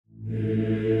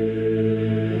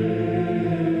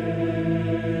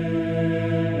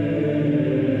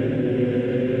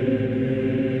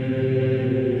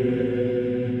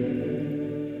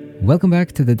Welcome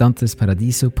back to the Dante's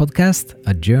Paradiso podcast,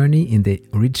 a journey in the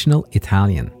original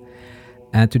Italian.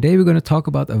 And today we're going to talk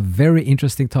about a very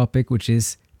interesting topic, which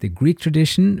is the Greek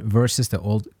tradition versus the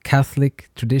old Catholic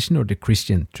tradition or the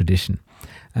Christian tradition.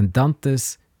 And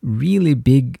Dante's really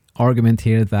big argument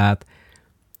here that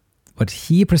what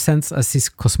he presents as his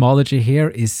cosmology here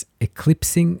is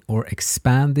eclipsing or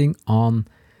expanding on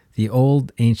the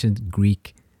old ancient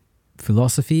Greek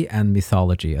philosophy and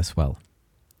mythology as well.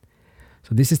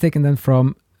 So this is taken then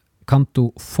from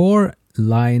Canto 4,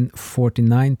 line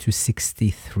 49 to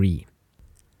 63.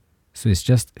 So it's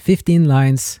just 15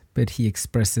 lines, but he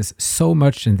expresses so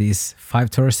much in these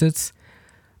 5 tercets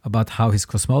about how his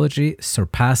cosmology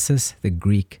surpasses the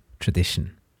Greek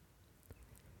tradition.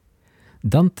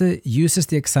 Dante uses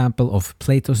the example of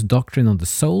Plato's doctrine on the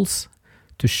souls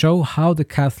to show how the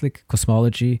Catholic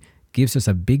cosmology gives us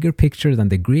a bigger picture than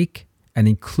the Greek and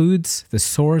includes the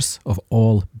source of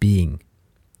all being.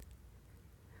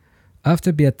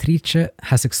 After Beatrice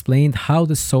has explained how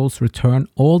the souls return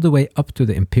all the way up to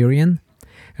the Empyrean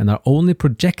and are only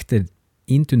projected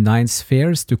into 9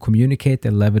 spheres to communicate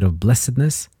their level of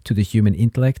blessedness to the human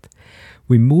intellect,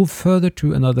 we move further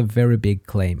to another very big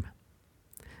claim: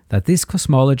 that this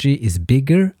cosmology is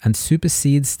bigger and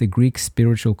supersedes the Greek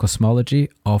spiritual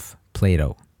cosmology of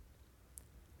Plato.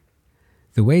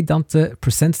 The way Dante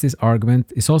presents this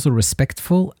argument is also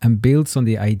respectful and builds on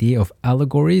the idea of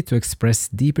allegory to express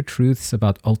deeper truths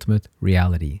about ultimate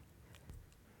reality.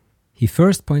 He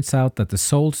first points out that the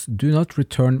souls do not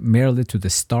return merely to the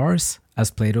stars,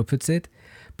 as Plato puts it,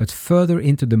 but further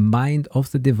into the mind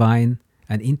of the divine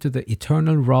and into the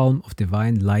eternal realm of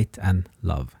divine light and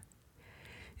love.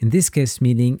 In this case,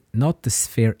 meaning not the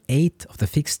sphere 8 of the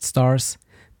fixed stars,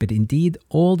 but indeed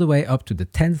all the way up to the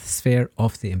 10th sphere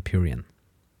of the Empyrean.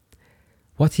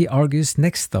 What he argues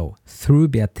next, though, through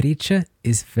Beatrice,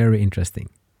 is very interesting.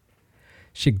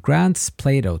 She grants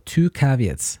Plato 2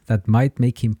 caveats that might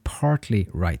make him partly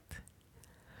right.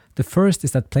 The first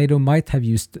is that Plato might have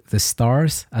used the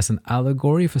stars as an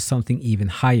allegory for something even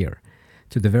higher,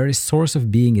 to the very source of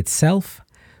being itself,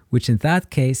 which in that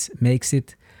case makes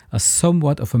it a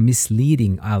somewhat of a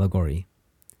misleading allegory.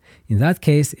 In that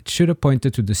case, it should have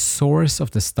pointed to the source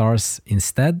of the stars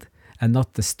instead, and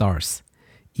not the stars,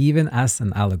 even as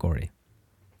an allegory.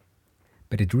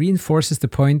 But it reinforces the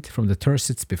point from the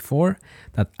tercets before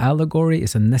that allegory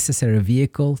is a necessary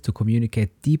vehicle to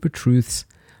communicate deeper truths,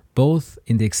 both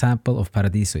in the example of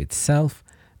Paradiso itself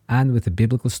and with the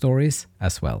biblical stories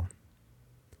as well.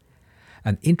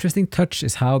 An interesting touch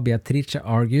is how Beatrice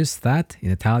argues that,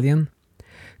 in Italian,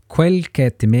 quel che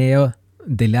Timeo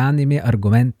delle anime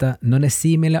argomenta non è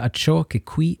simile a ciò che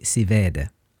qui si vede,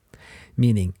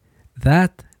 meaning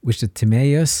that which the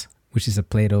Timaeus, which is a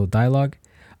Plato dialogue,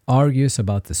 argues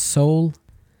about the soul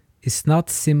is not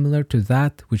similar to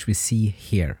that which we see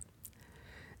here,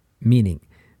 meaning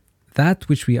that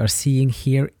which we are seeing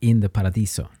here in the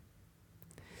Paradiso.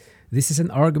 This is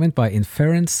an argument by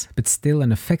inference, but still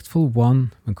an effectful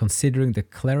one when considering the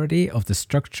clarity of the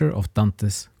structure of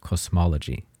Dante's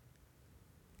cosmology.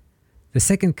 The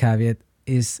second caveat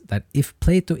is that if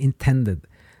Plato intended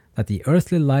that the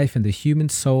earthly life and the human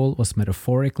soul was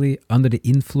metaphorically under the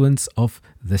influence of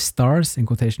the stars, in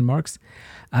quotation marks,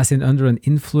 as in under an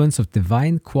influence of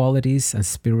divine qualities and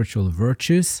spiritual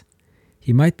virtues,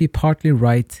 he might be partly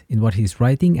right in what he's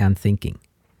writing and thinking.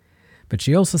 But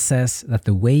she also says that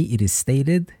the way it is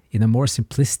stated, in a more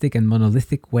simplistic and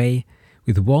monolithic way,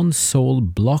 with one sole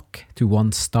block to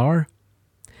one star,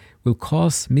 will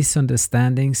cause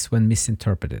misunderstandings when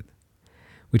misinterpreted,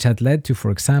 which had led to,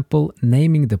 for example,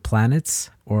 naming the planets,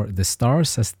 or the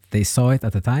stars as they saw it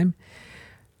at the time,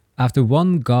 after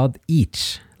one god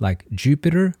each, like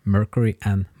Jupiter, Mercury,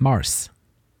 and Mars,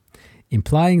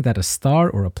 implying that a star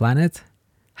or a planet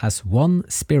has one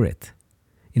spirit,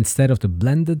 instead of the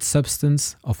blended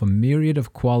substance of a myriad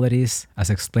of qualities as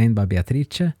explained by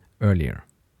Beatrice earlier.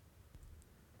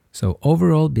 So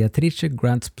overall, Beatrice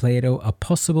grants Plato a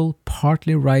possible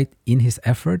partly right in his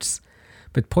efforts,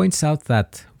 but points out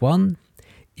that 1.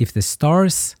 If the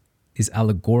stars is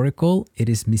allegorical, it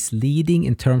is misleading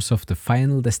in terms of the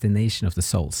final destination of the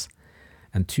souls.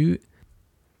 And 2.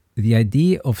 The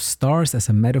idea of stars as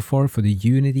a metaphor for the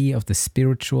unity of the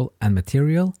spiritual and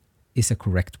material is a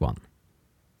correct one.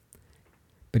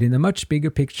 But in a much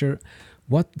bigger picture,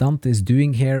 what Dante is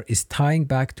doing here is tying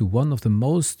back to one of the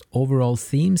most overall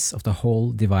themes of the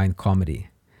whole Divine Comedy,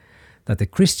 that the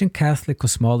Christian Catholic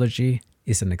cosmology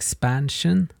is an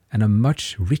expansion and a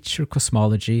much richer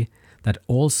cosmology that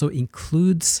also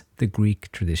includes the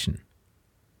Greek tradition.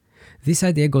 This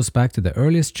idea goes back to the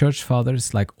earliest church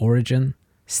fathers like Origen,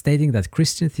 stating that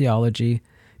Christian theology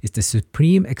is the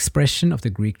supreme expression of the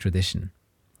Greek tradition,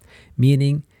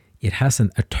 meaning it has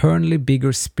an eternally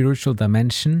bigger spiritual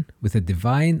dimension with the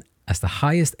divine as the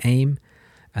highest aim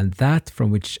and that from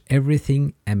which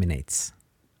everything emanates.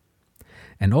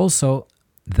 And also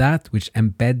that which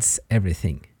embeds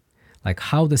everything, like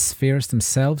how the spheres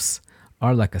themselves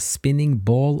are like a spinning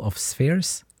ball of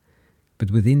spheres,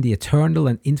 but within the eternal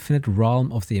and infinite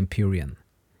realm of the Empyrean,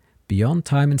 beyond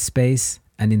time and space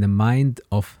and in the mind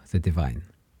of the divine.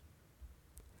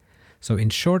 So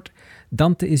in short,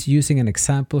 Dante is using an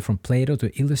example from Plato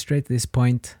to illustrate this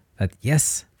point that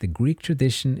yes, the Greek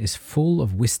tradition is full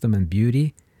of wisdom and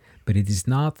beauty, but it is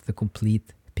not the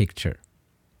complete picture.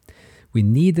 We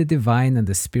need the divine and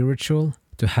the spiritual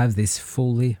to have this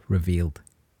fully revealed.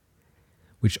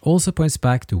 Which also points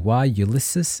back to why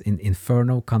Ulysses in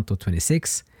Inferno Canto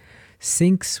 26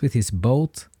 sinks with his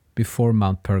boat before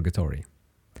Mount Purgatory,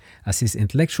 as his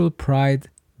intellectual pride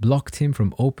blocked him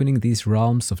from opening these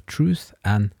realms of truth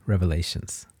and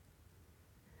revelations.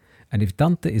 And if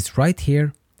Dante is right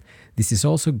here, this is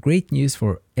also great news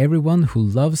for everyone who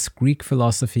loves Greek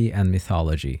philosophy and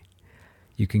mythology.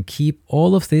 You can keep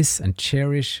all of this and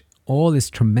cherish all its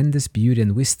tremendous beauty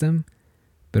and wisdom,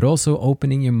 but also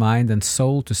opening your mind and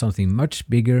soul to something much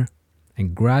bigger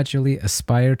and gradually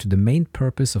aspire to the main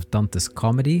purpose of Dante's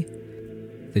comedy,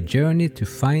 the journey to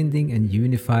finding and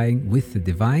unifying with the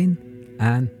divine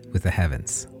and with the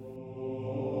heavens.